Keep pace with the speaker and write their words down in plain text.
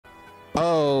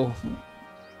Okay,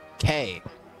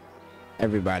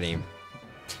 everybody.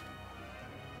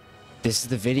 This is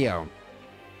the video.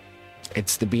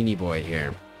 It's the Beanie Boy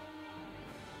here.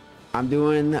 I'm be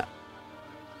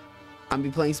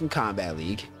playing some Kombat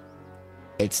League.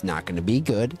 It's not gonna be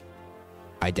good.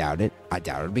 I doubt it. I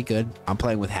doubt it'll be good. I'm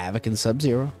playing with Havik and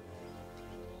Subzero.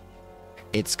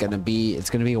 It's gonna be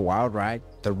a wild ride.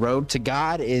 The road to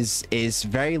God is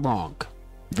very long.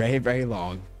 Very, very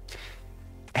long.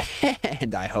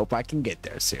 And I hope I can get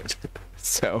there soon.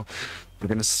 So we're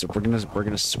gonna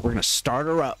start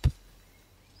her up.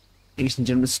 Ladies and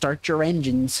gentlemen, start your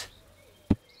engines.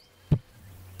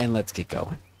 And let's get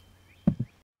going.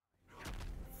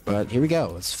 But here we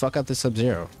go. Let's fuck up the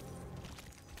Subzero.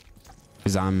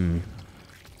 Because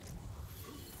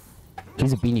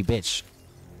he's a beanie bitch.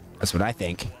 That's what I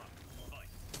think.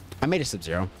 I made a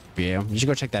Subzero video. You should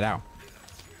go check that out.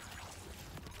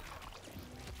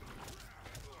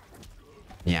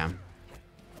 Yeah.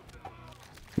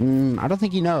 I don't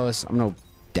think he knows. I'm gonna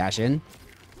dash in.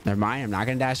 Never mind. I'm not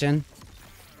gonna dash in.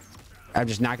 I'm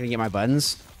just not gonna get my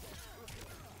buttons.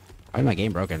 Why is my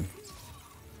game broken?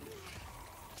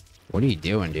 What are you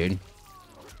doing, dude?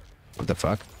 What the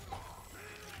fuck?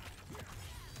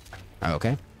 Oh,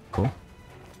 okay. Cool.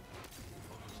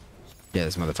 Yeah,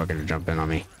 this motherfucker to jump in on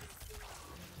me.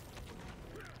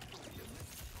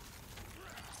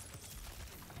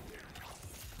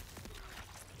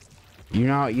 You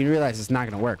know, you realize it's not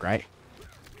gonna work, right?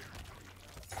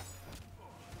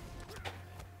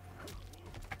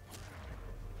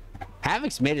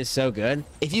 Havik's mid is so good.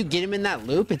 If you get him in that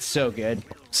loop, it's so good.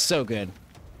 So good.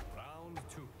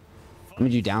 I'm gonna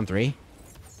do down 3.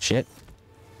 Shit.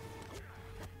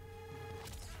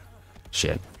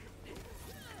 Shit.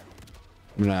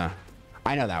 I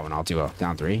know that one. I'll do a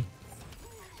down 3.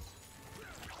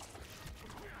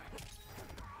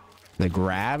 The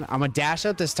grab. I'm gonna dash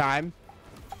out this time.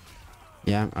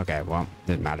 Yeah, okay, well,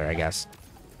 didn't matter, I guess.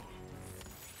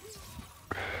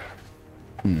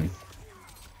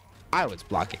 I was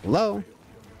blocking low.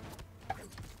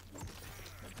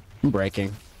 I'm breaking.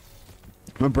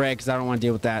 I'm gonna break because I don't want to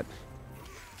deal with that.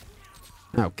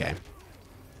 Okay.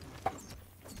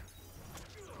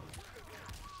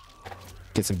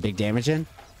 Get some big damage in.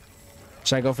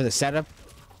 Should I go for the setup?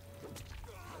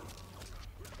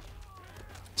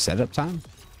 Setup time?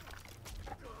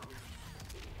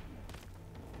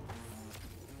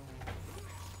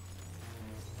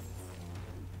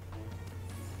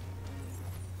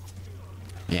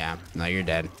 Yeah, no, you're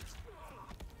dead.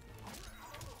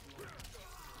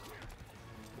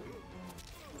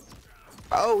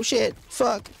 Oh, shit.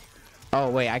 Fuck. Oh,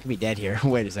 wait, I could be dead here.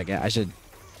 Wait a second. I should...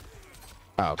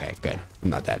 Oh, okay, good. I'm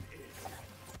not dead.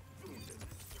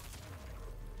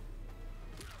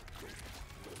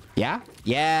 Yeah?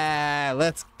 Yeah,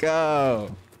 let's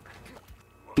go.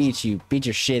 Beat you. Beat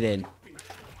your shit in.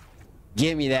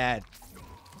 Give me that.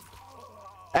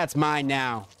 That's mine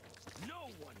now.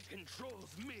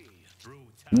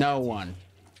 No one.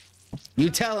 You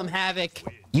tell him, Havik.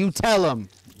 You tell him.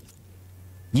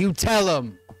 You tell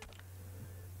him.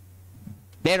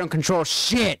 They don't control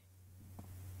shit.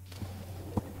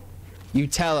 You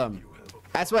tell him.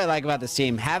 That's what I like about this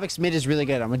team. Havik's mid is really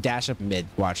good. I'm gonna dash up mid.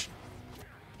 Watch.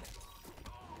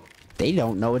 They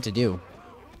don't know what to do.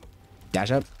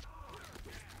 Dash up.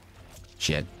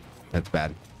 Shit. That's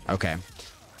bad. Okay.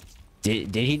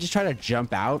 Did he just try to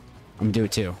jump out? I'm gonna do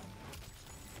it too.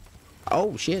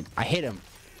 Oh, shit. I hit him.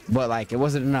 But, like, it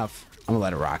wasn't enough. I'm gonna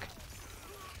let it rock.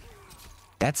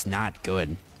 That's not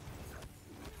good.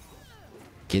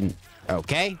 Getting...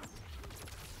 Okay.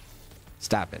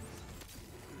 Stop it.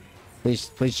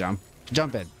 Please jump.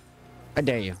 Jump in. I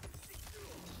dare you.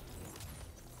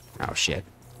 Oh, shit.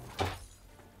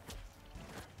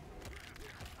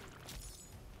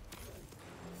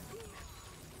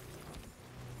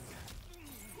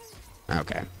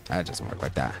 Okay. That doesn't work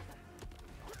like that.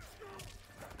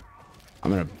 I'm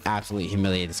gonna absolutely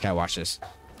humiliate this guy. Watch this.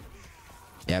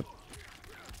 Yep.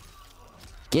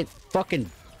 Get fucking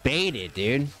baited,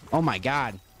 dude. Oh my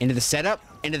god. Into the setup.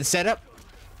 Into the setup.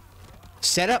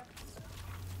 Setup.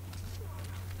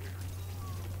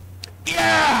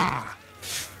 Yeah!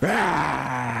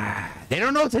 Ah! They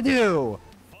don't know what to do.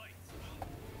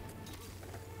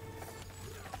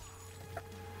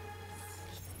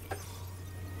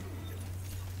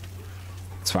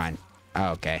 It's fine.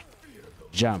 Oh, okay.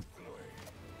 Jump.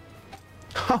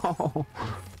 Oh.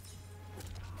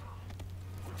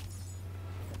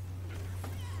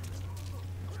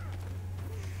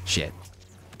 Shit.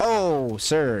 Oh,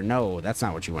 sir. No, that's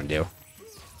not what you want to do.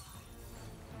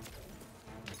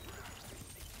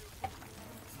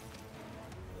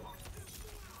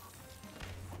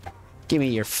 Give me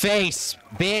your face,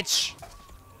 bitch.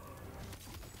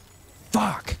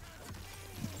 Fuck.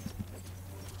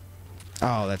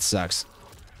 Oh, that sucks.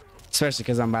 Especially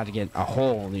because I'm about to get a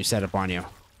whole new setup on you.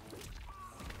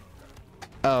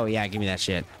 Oh, yeah, give me that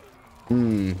shit.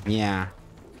 Yeah.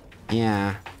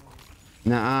 Yeah.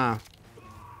 Nuh-uh.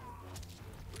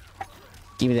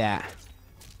 Give me that.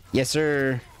 Yes,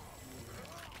 sir.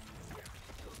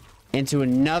 Into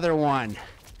another one.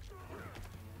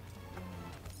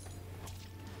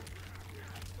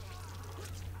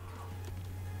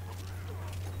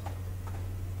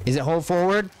 Is it hold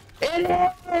forward? It is!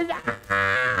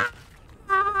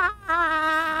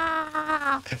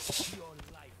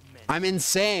 I'm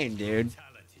insane, dude.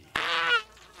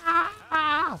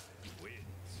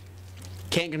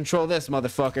 Can't control this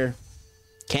motherfucker.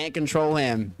 Can't control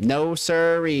him. No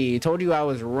siree. Told you I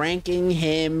was ranking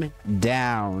him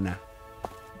down.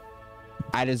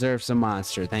 I deserve some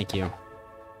monster. Thank you.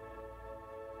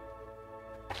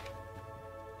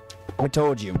 I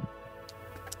told you.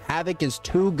 Havik is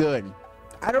too good.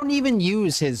 I don't even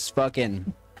use his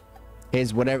fucking...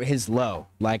 his whatever, his low.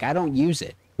 Like, I don't use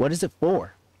it. What is it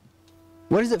for?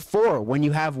 What is it for when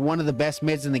you have one of the best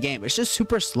mids in the game? It's just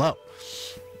super slow.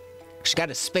 Just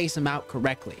gotta space them out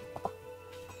correctly.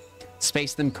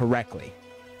 Space them correctly.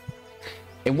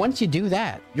 And once you do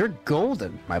that, you're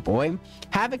golden, my boy.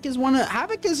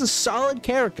 Havik is a solid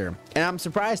character. And I'm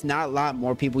surprised not a lot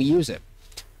more people use it.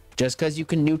 Just because you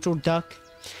can neutral duck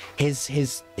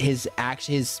his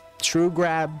true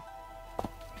grab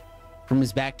from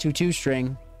his back 2-2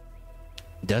 string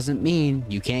doesn't mean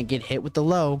you can't get hit with the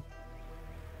low.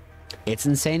 It's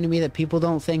insane to me that people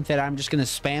don't think that I'm just going to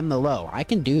spam the low. I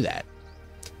can do that.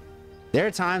 There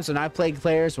are times when I played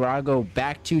players where I'll go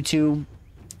back 2-2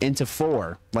 into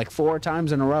 4, like 4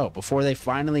 times in a row before they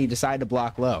finally decide to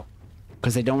block low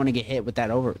because they don't want to get hit with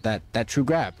that true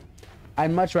grab. I'd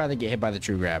much rather get hit by the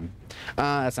true grab.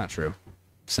 That's not true.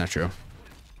 It's not true.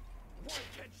 Why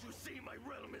can't you see my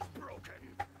realm is broken?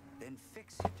 Then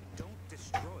fix it. Don't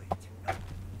destroy it.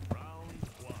 Round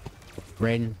 1.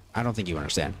 Raiden, I don't think you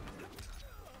understand.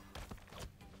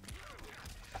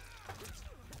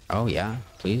 Oh, yeah,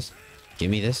 please. Give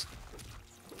me this.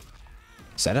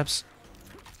 Setups.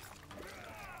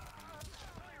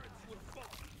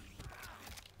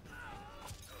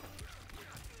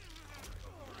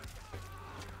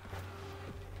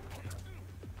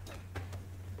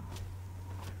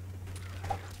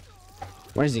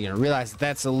 When is he gonna realize that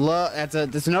that's a low? That's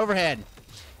an overhead.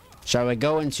 Shall we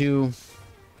go into?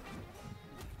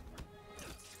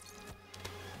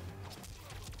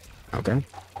 Okay.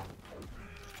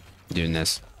 Doing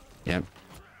this. Yep.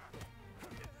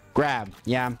 Grab.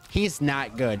 Yeah. He's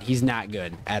not good. He's not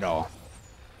good at all.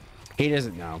 He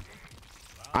doesn't know.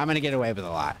 I'm gonna get away with a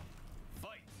lot.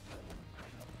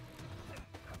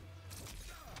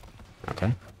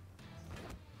 Okay.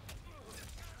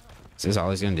 Is this all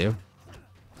he's gonna do?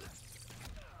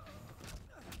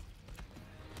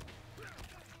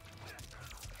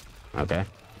 Okay.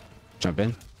 Jump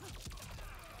in.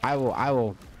 I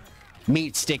will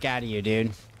meat stick out of you,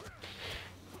 dude.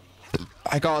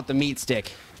 I call it the meat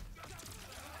stick.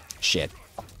 Shit.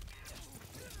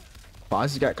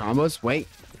 Boss, he's got combos? Wait.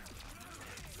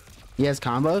 He has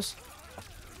combos?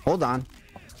 Hold on.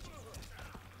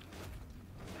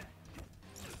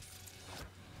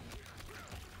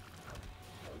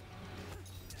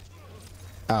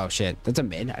 Oh, shit. That's a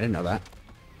mid. I didn't know that.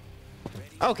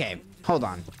 Okay. Hold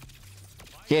on.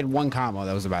 He had one combo.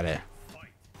 That was about it.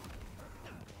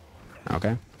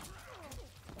 Okay.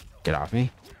 Get off me.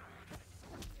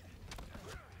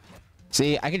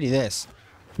 See, I can do this.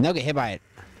 And they'll get hit by it.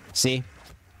 See?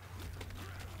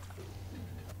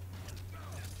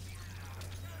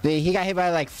 See, he got hit by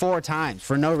it like 4 times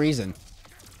for no reason.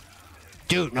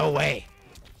 Dude, no way.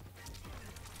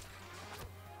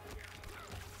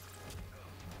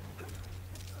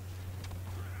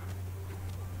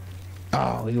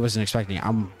 Oh, he wasn't expecting it.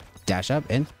 I'm dash up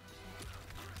in.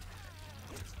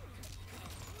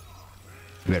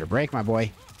 You better break, my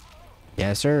boy.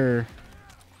 Yes, sir.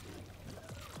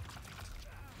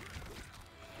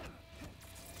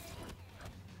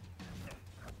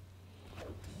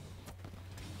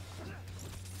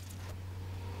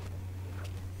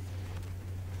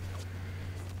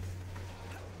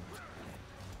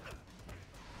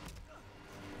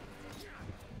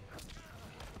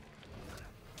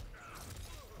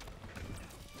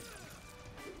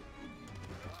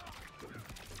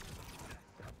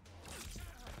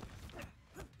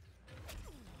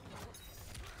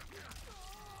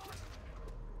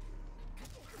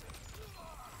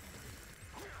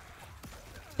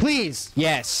 Please.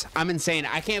 Yes. I'm insane.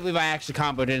 I can't believe I actually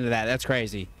comboed into that. That's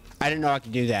crazy. I didn't know I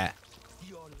could do that.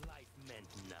 Your life meant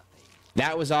nothing.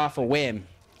 That was off a whim.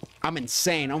 I'm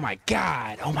insane. Oh my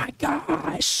god. Oh my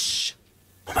gosh.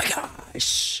 Oh my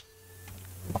gosh.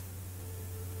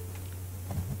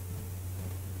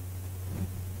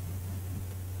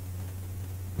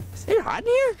 Is it hot in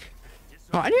here?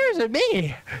 Hot in here? Is it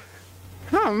me?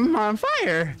 I'm on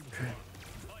fire.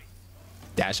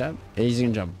 Dash up. He's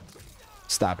gonna jump.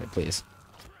 Stop it, please.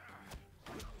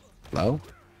 Low.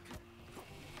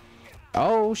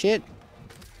 Oh, shit.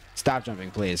 Stop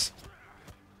jumping, please.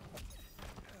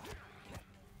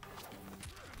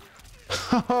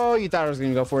 Oh, you thought I was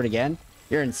gonna go for it again?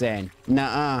 You're insane.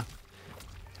 Nuh-uh.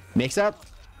 Mix up.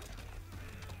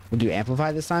 We'll do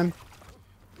amplify this time.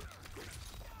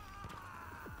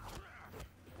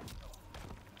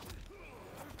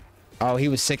 Oh, he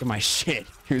was sick of my shit.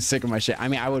 He was sick of my shit. I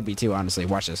mean, I would be too, honestly.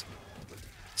 Watch this.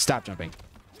 Stop jumping.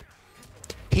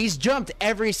 He's jumped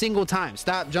every single time.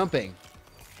 Stop jumping.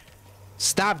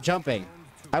 Stop jumping.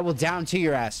 I will down to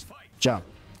your ass. Jump.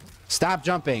 Stop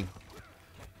jumping.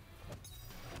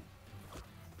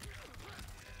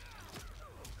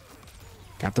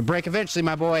 Got the break eventually,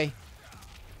 my boy.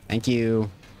 Thank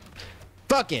you.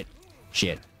 Fuck it.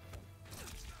 Shit.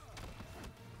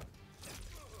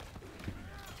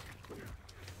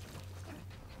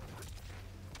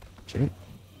 Shit.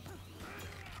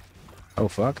 Oh,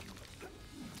 fuck.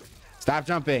 Stop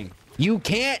jumping. You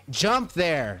can't jump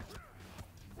there.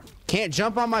 Can't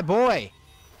jump on my boy.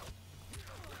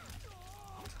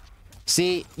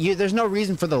 See, there's no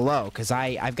reason for the low, because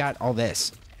I've got all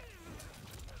this.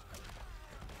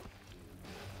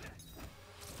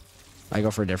 I go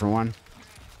for a different one.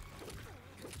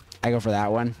 I go for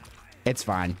that one. It's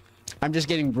fine. I'm just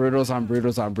getting brutals on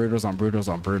brutals on brutals on brutals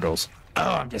on brutals.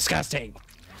 Oh, I'm disgusting.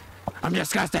 I'm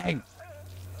disgusting.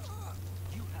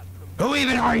 Who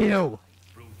even are you?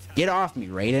 Get off me,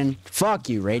 Raiden. Fuck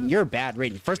you, Raiden. You're bad,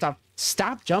 Raiden. First off,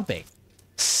 stop jumping.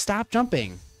 Stop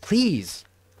jumping. Please.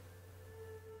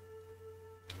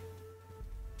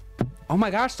 Oh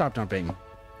my gosh, stop jumping.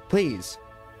 Please.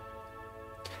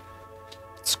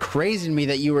 It's crazy to me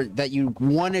that you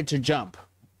wanted to jump.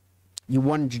 You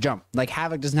wanted to jump. Like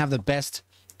Havik doesn't have the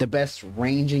best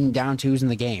ranging down twos in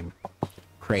the game.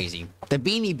 Crazy. The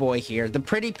beanie boy here, the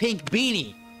pretty pink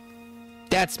beanie.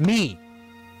 That's me.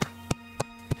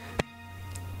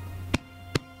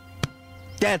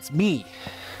 That's me.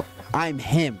 I'm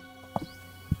him.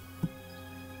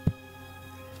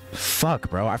 Fuck,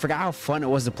 bro. I forgot how fun it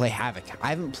was to play Havik. I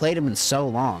haven't played him in so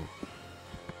long.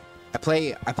 I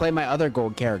play my other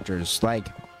gold characters, like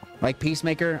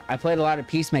Peacemaker. I played a lot of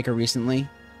Peacemaker recently.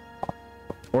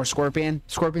 Or Scorpion.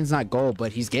 Scorpion's not gold,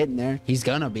 but he's getting there. He's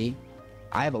gonna be.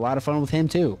 I have a lot of fun with him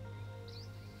too.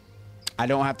 I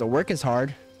don't have to work as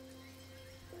hard.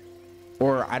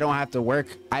 Or I have to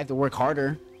work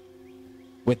harder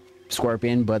with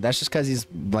Scorpion, but that's just because he's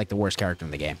like the worst character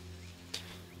in the game.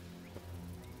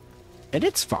 And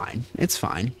it's fine. It's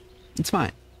fine. It's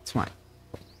fine. It's fine.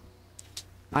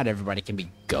 Not everybody can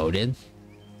be goated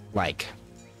like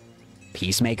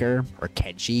Peacemaker or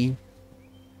Kenshi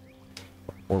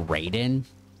or Raiden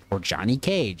or Johnny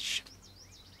Cage.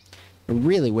 I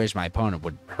really wish my opponent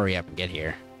would hurry up and get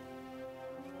here.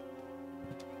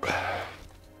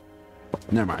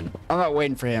 Never mind. I'm not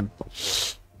waiting for him.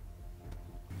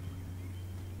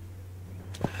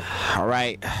 All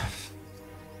right.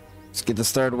 Let's get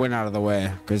this third win out of the way,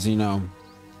 because, you know,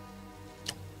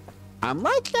 I'm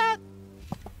like that.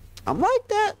 I'm like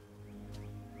that.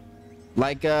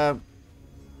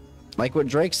 Like what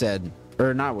Drake said.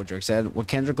 Or not what Drake said. What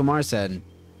Kendrick Lamar said.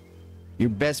 Your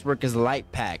best work is light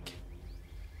pack.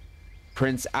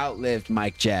 Prince outlived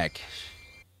Mike Jack.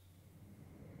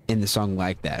 In the song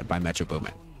Like That by Metro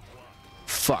Boomin.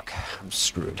 Fuck. I'm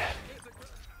screwed.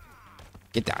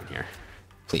 Get down here.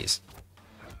 Please.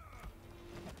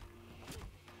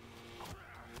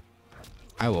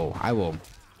 I will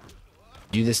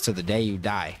do this till the day you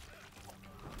die.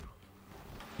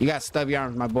 You got stubby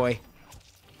arms, my boy.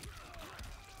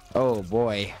 Oh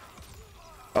boy.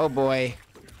 Oh boy.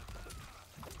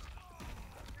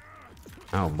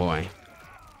 Oh boy.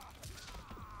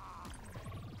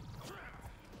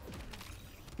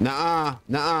 Nuh-uh.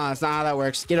 Nuh-uh. That's not how that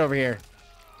works. Get over here.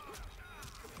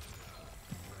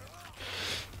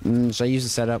 Should I use the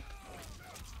setup?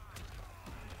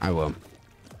 I will.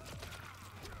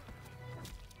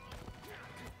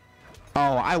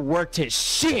 Oh, I worked his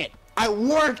shit. I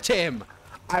worked him.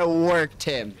 I worked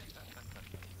him.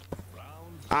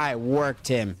 I worked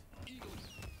him.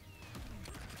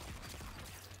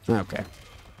 Okay.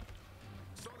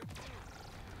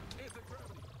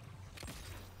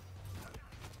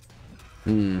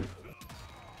 Hmm.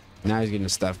 Now he's getting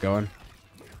his stuff going.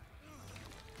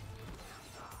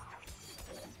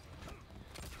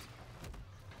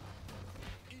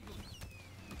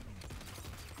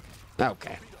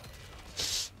 Okay.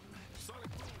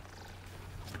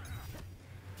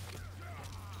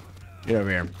 Get over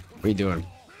here. What are you doing?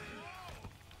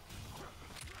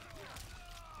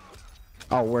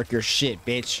 I'll work your shit,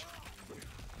 bitch.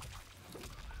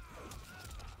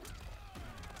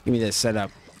 Give me this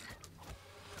setup.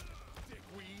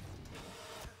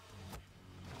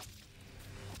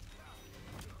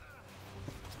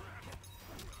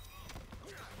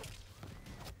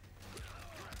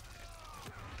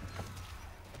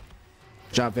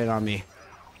 Jump in on me.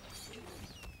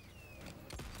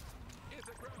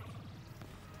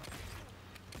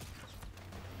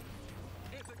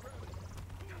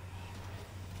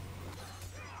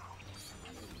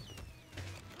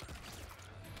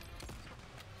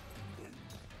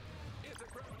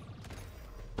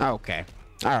 Okay.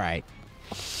 All right.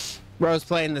 Bro's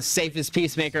playing the safest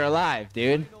peacemaker alive,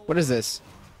 dude. What is this?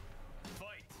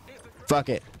 Fuck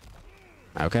it.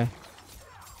 Okay.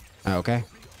 Okay.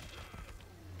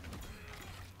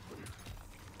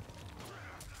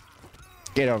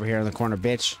 Get over here in the corner,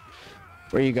 bitch.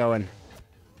 Where you going?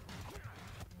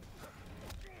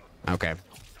 Okay.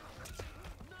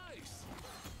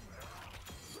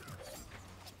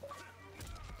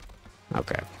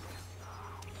 Okay.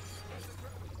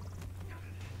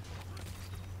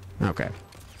 Okay.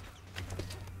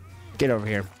 Get over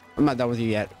here. I'm not done with you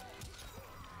yet.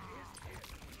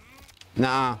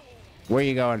 Nah. Where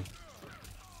you going?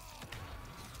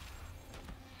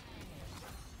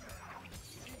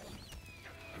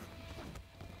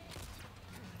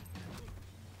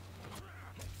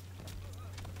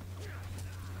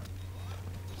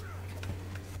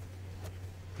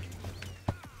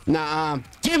 Nah.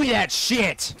 Give me that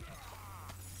shit!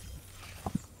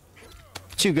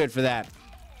 Too good for that.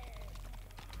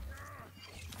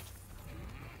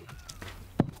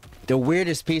 The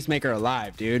weirdest peacemaker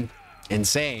alive, dude.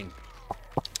 Insane.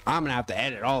 I'm gonna have to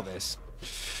edit all this.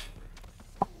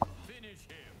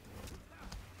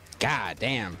 God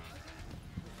damn.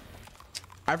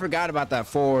 I forgot about that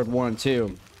forward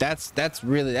 1-2.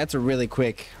 That's a really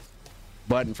quick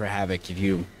button for Havik if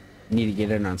you need to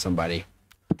get in on somebody.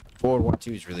 Forward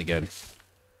 1-2 is really good.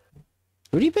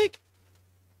 Who do you pick?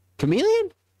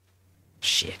 Chameleon?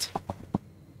 Shit.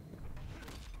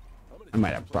 I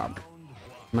might have a problem.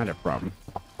 Might have a problem.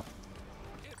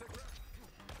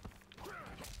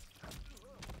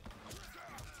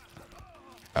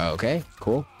 Okay,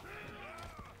 cool.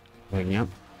 Waking up.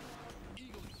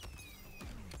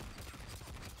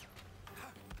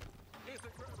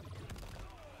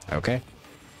 Okay.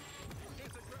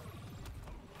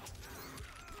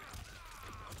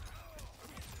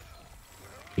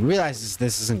 He realizes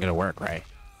this isn't gonna work, right?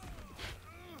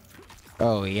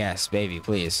 Oh, yes, baby,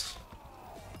 please.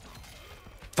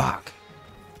 Fuck.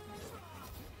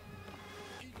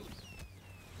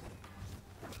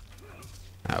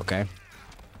 Okay.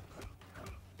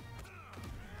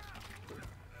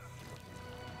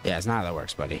 Yeah, it's not how that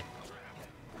works, buddy.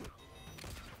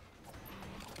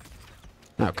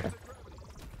 Okay.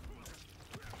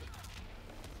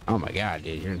 Oh my god,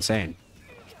 dude, you're insane.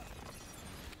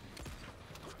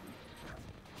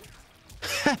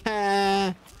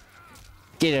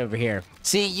 Get over here.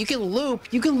 See, you can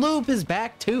loop his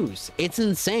back twos. It's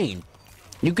insane.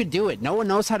 You could do it. No one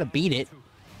knows how to beat it.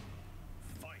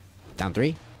 Down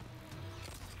 3?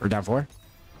 Or down 4?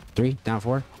 3, down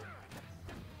 4?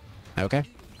 Okay.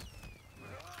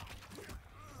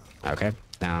 Okay,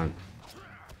 down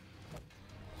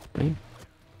 3.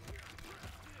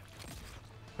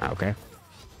 Okay.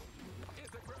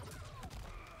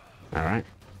 All right.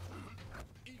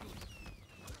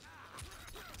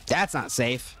 That's not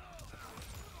safe.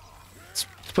 Let's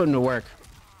put him to work.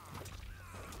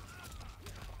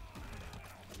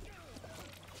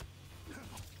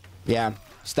 Yeah,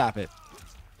 stop it.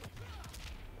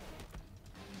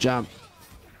 Jump.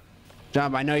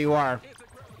 Jump, I know you are.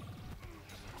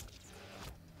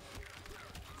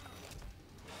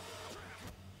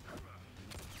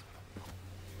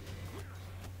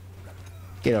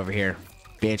 Get over here,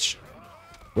 bitch.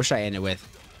 What should I end it with?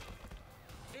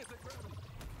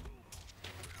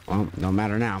 Well, no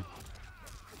matter now.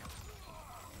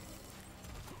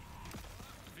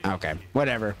 Okay,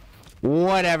 whatever.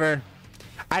 Whatever.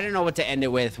 I don't know what to end it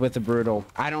with the brutal.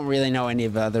 I don't really know any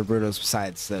of the other brutals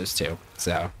besides those two.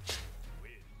 So,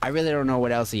 I really don't know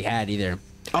what else he had either.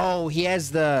 Oh, he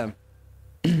has the...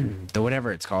 the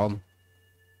whatever it's called.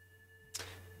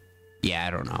 Yeah,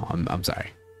 I don't know. I'm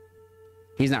sorry.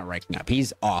 He's not ranking up.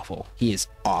 He's awful. He is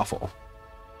awful.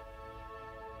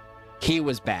 He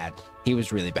was bad. He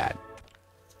was really bad.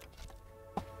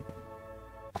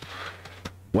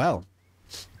 Well,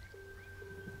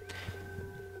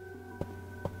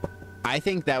 I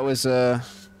think that was I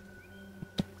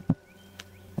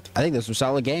think those were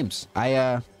solid games.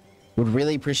 I would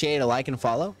really appreciate a like and a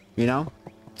follow, you know,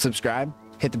 subscribe,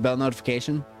 hit the bell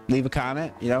notification, leave a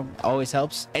comment, you know, always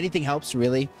helps. Anything helps,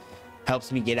 really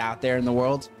helps me get out there in the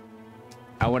world.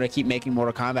 I want to keep making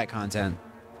Mortal Kombat content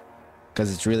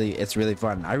because it's really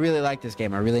fun. I really like this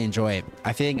game. I really enjoy it.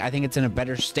 I think it's in a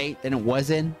better state than it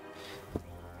was in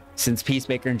since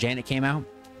Peacemaker and Janet came out.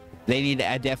 They need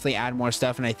to definitely add more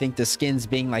stuff, and I think the skins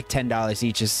being like $10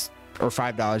 each is, or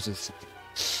 $5 is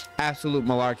absolute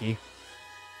malarkey.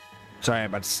 Sorry,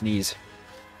 I'm about to sneeze.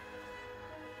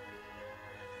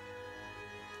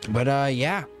 But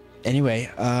yeah.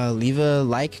 Anyway, leave a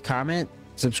like, comment,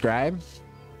 subscribe.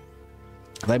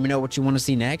 Let me know what you want to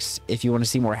see next. If you want to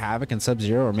see more Havik and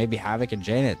Subzero, or maybe Havik and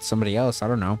Janet, somebody else, I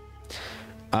don't know.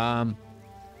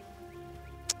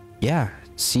 Yeah,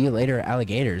 see you later,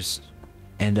 alligators.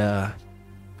 And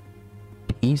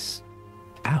peace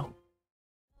out.